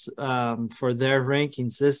scores for their ranking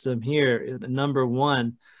system here, number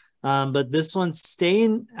one. But this one's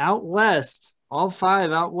staying out west, all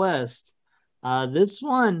five out west. This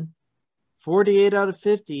one, 48 out of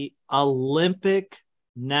 50, Olympic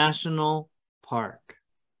National Park.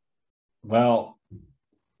 Well,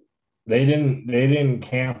 they didn't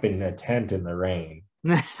camp in a tent in the rain.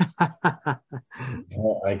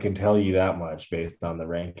 Well, I can tell you that much based on the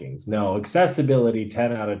rankings. No, accessibility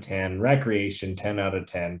 10 out of 10, recreation 10 out of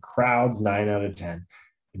 10, crowds 9 out of 10.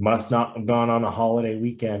 You must not have gone on a holiday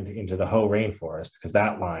weekend into the Hoh rainforest because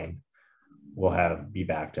that line will have be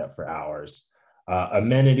backed up for hours.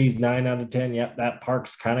 Amenities 9 out of 10. Yep, that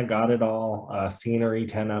park's kind of got it all. Scenery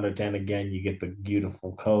 10 out of 10. Again, you get the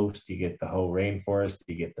beautiful coast, you get the Hoh rainforest,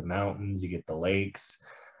 you get the mountains, you get the lakes.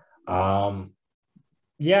 Um,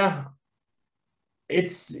 yeah,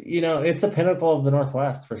 it's a pinnacle of the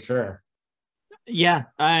Northwest for sure. Yeah,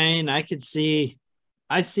 I mean, I see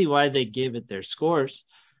why they gave it their scores.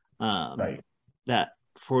 Um, Right. that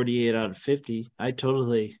 48 out of 50. I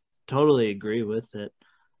totally agree with it.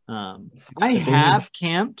 I The thing, have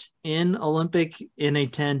camped in Olympic in a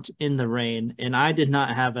tent in the rain, and I did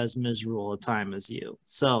not have as miserable a time as you.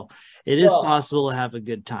 So it is well, possible to have a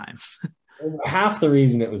good time. half the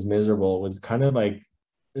reason it was miserable was kind of like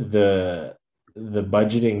the the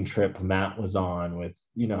budgeting trip Matt was on with,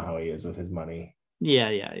 how he is with his money. Yeah,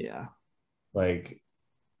 yeah, yeah. Like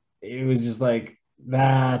it was just like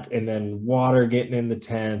that, and then water getting in the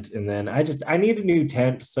tent, and then I need a new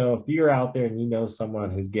tent. So if you're out there and you know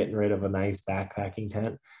someone who's getting rid of a nice backpacking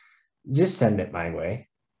tent, just send it my way.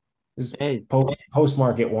 Just Hey,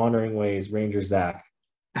 postmark it Wandering Ways, Ranger Zach.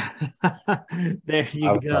 there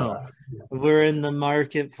you go. We're in the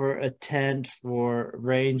market for a tent for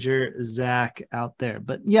Ranger Zach out there.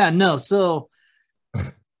 But yeah, no. So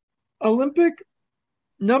Olympic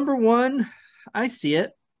number one, I see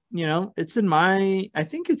it. It's I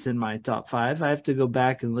think it's in my top five. I have to go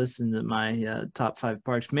back and listen to my top five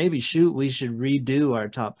parks. Maybe shoot, we should redo our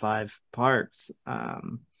top five parks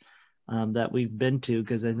that we've been to,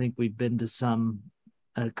 because I think we've been to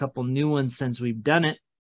a couple new ones since we've done it.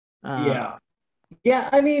 Yeah. Yeah,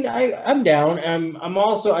 I mean, I'm down. I'm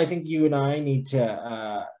also, I think you and I need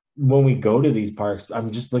to when we go to these parks,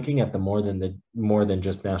 I'm just looking at the more than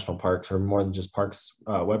just national parks or more than just parks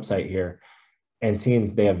website here and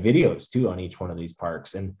seeing they have videos too on each one of these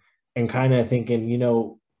parks and kind of thinking,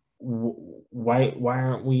 why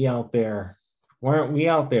aren't we out there? Why aren't we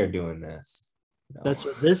out there doing this? No. That's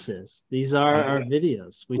what this is. These are our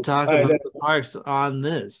videos. We talk I about know. the parks on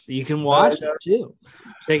this. You can I watch it know. too.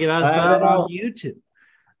 Check it us I out on know. YouTube.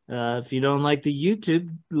 If you don't like the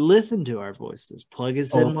YouTube, listen to our voices. Plug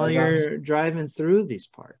us Oh in while my gosh. you're driving through these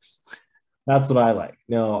parks. That's what I like.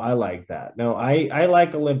 No, I like that. No, I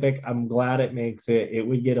like Olympic. I'm glad it makes it. It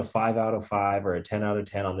would get a 5 out of 5 or a 10 out of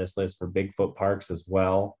 10 on this list for Bigfoot parks as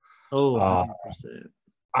well. Oh, Uh, 100%.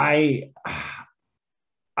 I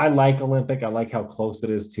I like Olympic. I like how close it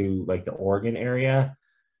is to like the Oregon area.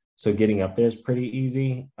 So getting up there is pretty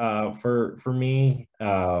easy for me.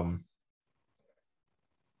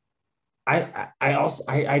 I also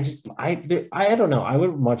I just I don't know. I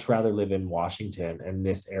would much rather live in Washington and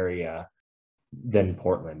this area than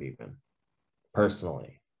Portland even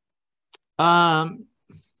personally. Um,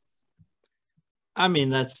 I mean,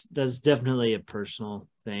 that's definitely a personal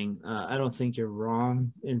thing. I don't think you're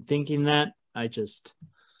wrong in thinking that. I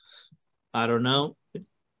don't know.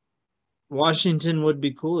 Washington would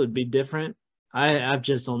be cool. It'd be different. I've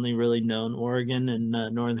just only really known Oregon and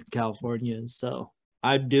Northern California, so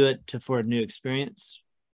I'd do it for a new experience.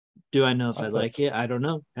 Do I know if I Okay, like it? I don't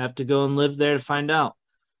know. Have to go and live there to find out.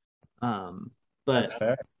 that's But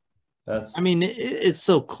fair. I mean, That's it's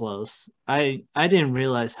so close. I didn't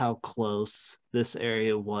realize how close this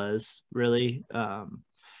area was really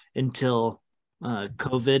until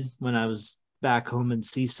COVID, when I was back home in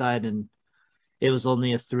Seaside, and it was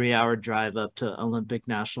only a 3 hour drive up to Olympic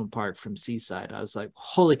National Park from Seaside. I was like,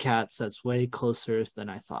 holy cats, that's way closer than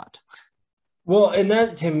I thought. well, and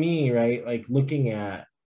that to me, right? Like looking at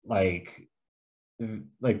like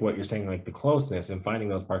like what you're saying, like the closeness and finding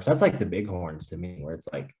those parks. That's like the Bighorns to me, where it's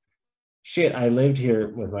like shit, I lived here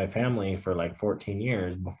with my family for like 14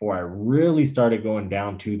 years before I really started going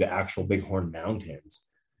down to the actual Bighorn Mountains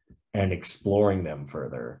and exploring them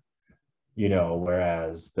further,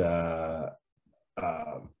 whereas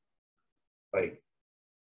um, like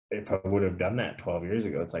if I would have done that 12 years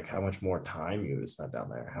ago, it's like how much more time you would have spent down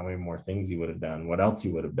there, how many more things you would have done, what else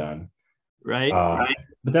you would have done. Right? Right.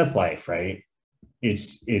 But that's life, right?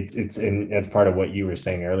 It's and that's part of what you were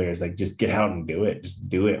saying earlier is like just get out and do it. Just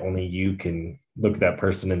do it. Only you can look that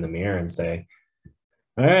person in the mirror and say,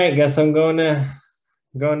 all right, guess I'm going to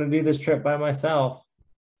do this trip by myself.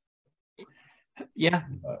 Yeah.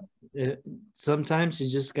 But Sometimes you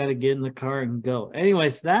just got to get in the car and go.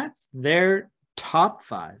 Anyways, that's their top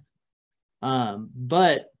five.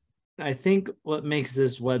 But I think what makes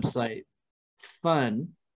this website fun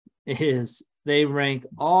is they rank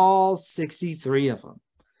all 63 of them.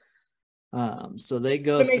 So they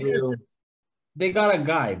go It makes sense. through. They got a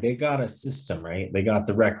guide, they got a system, right? They got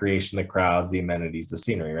the recreation, the crowds, the amenities, the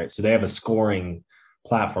scenery, right? So they have a scoring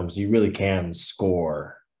platform, so you really can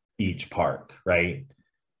score each park, right?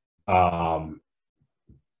 Um,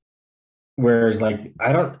 Whereas like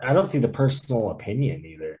I don't see the personal opinion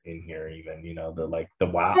either in here, even, the like the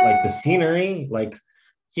wow, like the scenery, like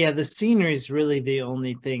Yeah, the scenery is really the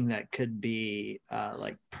only thing that could be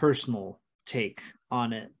like personal take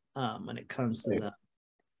on it when it comes to right, that.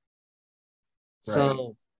 right.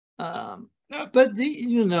 So, but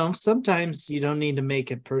sometimes you don't need to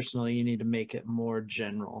make it personal. You need to make it more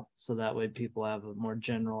general, so that way people have a more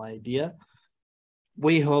general idea.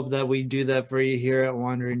 We hope that we do that for you here at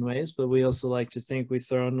Wandering Ways, but we also like to think we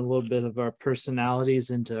throw in a little bit of our personalities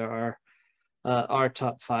into our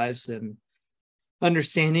top fives and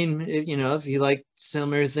understanding. If you like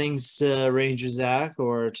similar things to Ranger Zach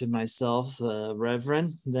or to myself,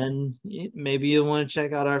 Reverend, then maybe you'll want to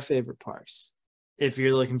check out our favorite parks. If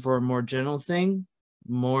you're looking for a more general thing,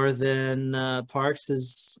 More Than Parks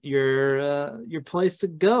is your place to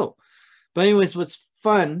go. But anyways, what's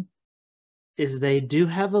fun is they do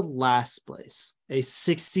have a last place, a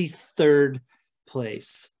 63rd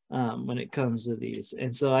place when it comes to these.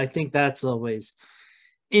 And so I think that's always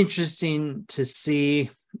interesting to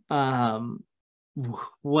see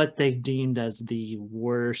what they deemed as the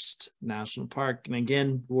worst national park. And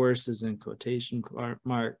again, worst is in quotation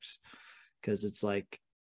marks, because it's like,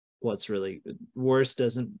 what's really worst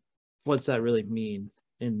doesn't, what's that really mean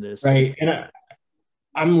in this? Right. And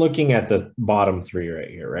I'm looking at the bottom three right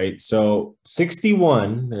here, right? So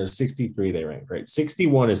 61, there's 63 they rank, right?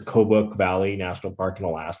 61 is Kobuk Valley National Park in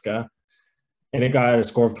Alaska. And it got a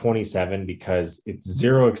score of 27 because it's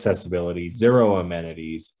zero accessibility, zero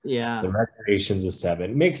amenities. Yeah. The recreation's a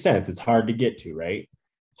 7. It makes sense. It's hard to get to, right?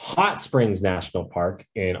 Hot Springs National Park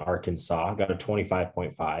in Arkansas got a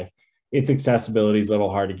 25.5. Its accessibility is a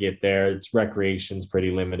little hard to get there. Its recreation's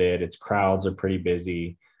pretty limited. Its crowds are pretty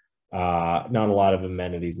busy. Not a lot of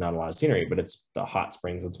amenities, not a lot of scenery, but it's the hot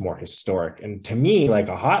springs. It's more historic. And to me, like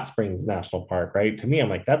a hot springs national park, right? To me, I'm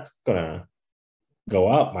like, that's gonna go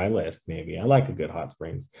up my list. Maybe I like a good hot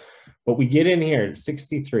springs, but we get in here at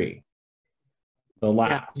 63, the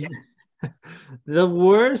last. The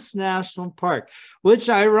worst national park, which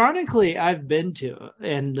ironically I've been to,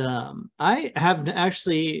 and I have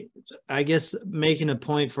actually, I guess, making a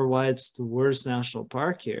point for why it's the worst national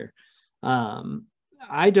park here.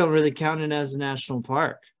 I don't really count it as a national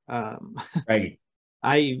park. Right.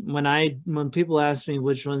 When people ask me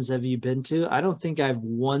which ones have you been to, I don't think I've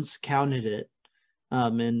once counted it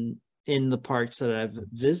in the parks that I've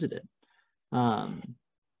visited.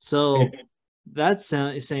 So that's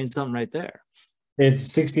saying something right there. It's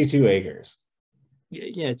 62 acres.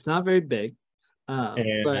 Yeah, it's not very big. But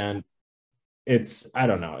And it's, I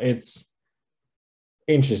don't know, it's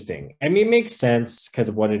interesting. I mean, it makes sense because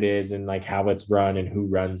of what it is and like how it's run and who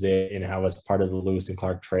runs it and how it's part of the Lewis and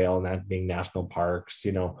Clark Trail and that being national parks,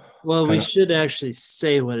 well, we of, should actually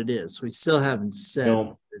say what it is. We still haven't said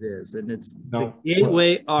what it is, and it's the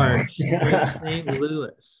Gateway Arch in St.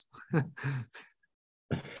 Louis.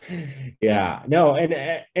 Yeah, no,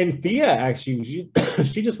 and Thea actually,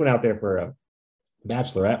 she just went out there for a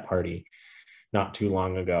bachelorette party not too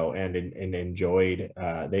long ago and enjoyed.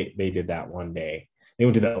 They did that one day. They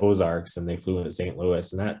went to the Ozarks and they flew into St.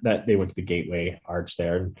 Louis, and that they went to the Gateway Arch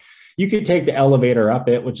there. And you could take the elevator up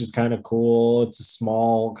it, which is kind of cool. It's a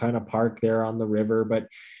small kind of park there on the river, but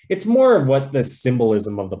it's more of what the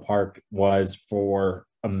symbolism of the park was for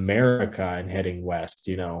America and heading west.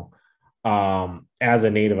 As a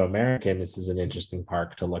Native American, this is an interesting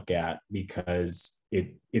park to look at because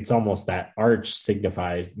it's almost that arch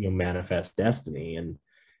signifies manifest destiny and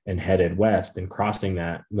headed west and crossing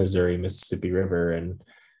that Missouri Mississippi River and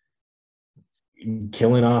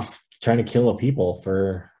trying to kill a people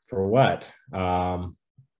for what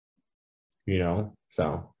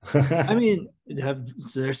so I mean,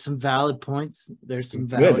 there's some valid points. There's some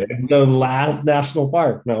valid. It's the last national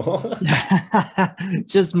park. No,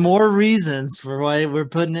 just more reasons for why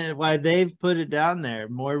why they've put it down there.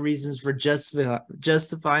 More reasons for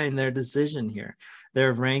justifying their decision here,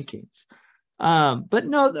 their rankings. But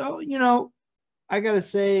no, though, I gotta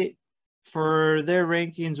say, for their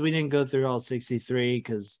rankings, we didn't go through all 63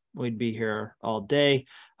 because we'd be here all day.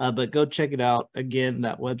 But go check it out. Again,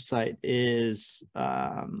 that website is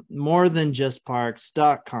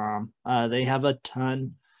morethanjustparks.com. They have a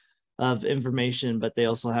ton of information, but they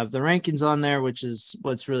also have the rankings on there, which is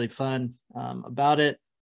what's really fun about it.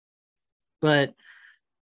 But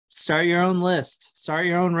start your own list, start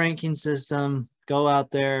your own ranking system, go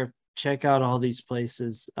out there, check out all these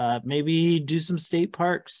places. Maybe do some state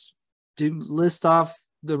parks, do list off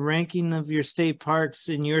the ranking of your state parks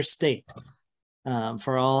in your state.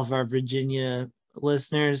 For all of our Virginia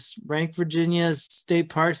listeners, rank Virginia's state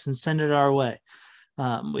parks and send it our way.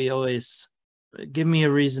 We always give me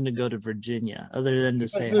a reason to go to Virginia other than to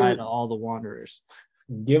say hi to all the wanderers.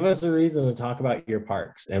 Give us a reason to talk about your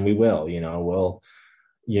parks, and we will.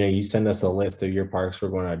 You send us a list of your parks, we're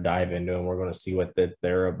going to dive into them. We're going to see what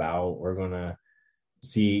they're about. We're going to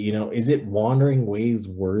see, is it Wandering Ways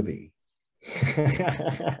worthy?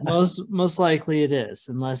 most likely it is,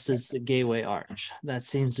 unless it's the Gateway Arch. That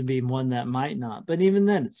seems to be one that might not, but even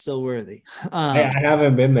then it's still worthy. I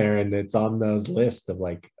haven't been there, and it's on those lists of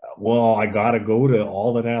like, well, I gotta go to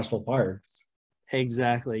all the national parks.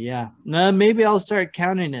 Exactly, yeah. Maybe I'll start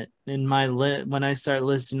counting it in my list when I start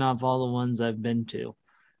listing off all the ones I've been to.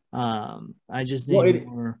 I just need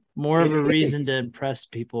more of a reason to impress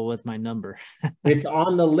people with my number. It's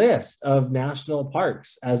on the list of national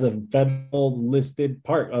parks as a federal listed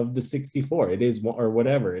park of the 64. It is, or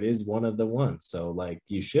whatever, it is one of the ones. So like,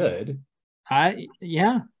 you should. I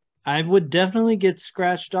would definitely get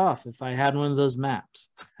scratched off if I had one of those maps.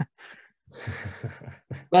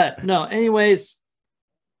 But no, anyways,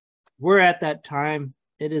 we're at that time.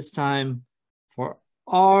 It is time for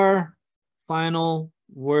our final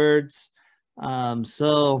words.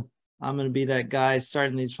 So I'm going to be that guy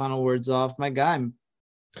starting these final words off. My guy.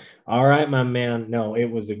 All right, my man. No, it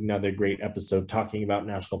was another great episode talking about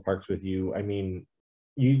national parks with you. I mean,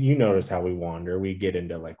 you notice how we wander. We get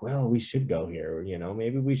into like, well, we should go here.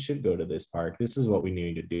 Maybe we should go to this park. This is what we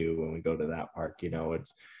need to do when we go to that park.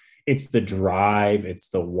 It's the drive, it's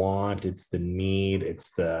the want, it's the need,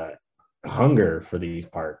 it's the hunger for these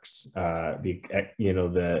parks, the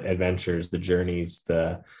adventures, the journeys,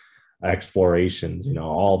 the explorations,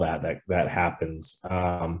 all that happens.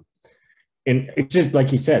 And it's just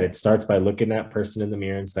like you said, it starts by looking at that person in the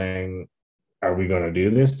mirror and saying, are we going to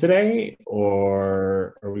do this today,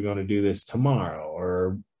 or are we going to do this tomorrow,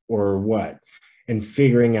 or what? And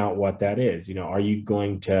figuring out what that is. Are you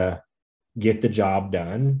going to get the job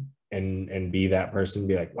done and be that person,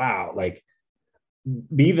 be like, wow, like,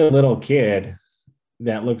 be the little kid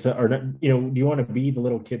that looks at, or do you want to be the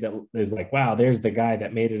little kid that is like, wow, there's the guy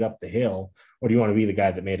that made it up the hill, or do you want to be the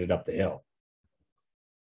guy that made it up the hill,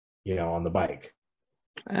 on the bike?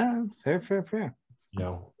 Fair.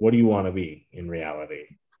 What do you want to be in reality?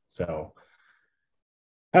 So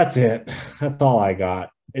that's it. That's all I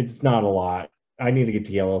got. It's not a lot. I need to get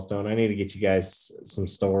to Yellowstone. I need to get you guys some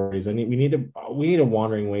stories. We need a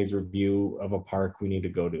Wandering Ways review of a park we need to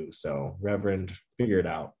go to. So, Reverend, figure it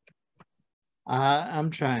out.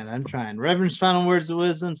 I'm trying. Reverend's final words of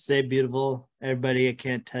wisdom. Stay beautiful. Everybody, I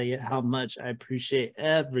can't tell you how much I appreciate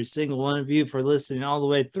every single one of you for listening all the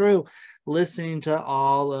way through, listening to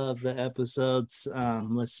all of the episodes,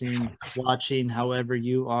 listening, watching, however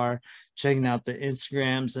you are, checking out the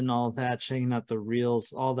Instagrams and all that, checking out the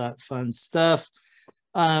reels, all that fun stuff.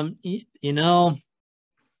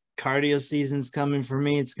 Cardio season's coming for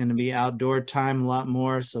me. It's going to be outdoor time a lot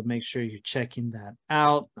more, so make sure you're checking that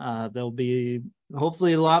out. There'll be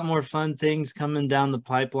hopefully a lot more fun things coming down the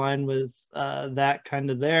pipeline with that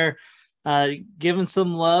kind of there. Giving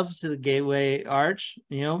some love to the Gateway Arch,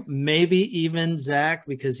 maybe even Zach,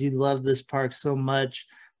 because you love this park so much,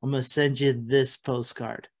 I'm going to send you this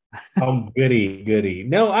postcard. Oh, goody.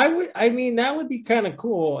 No, I mean, that would be kind of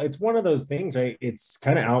cool. It's one of those things, right? It's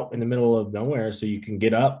kind of out in the middle of nowhere, so you can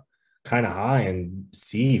get up kind of high and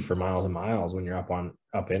see for miles and miles when you're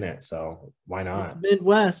up in it. So why not? It's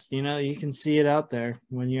Midwest, you can see it out there.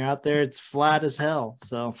 When you're out there, it's flat as hell.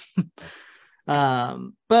 So,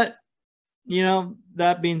 but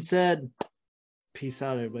that being said, peace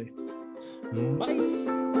out, everybody. Bye.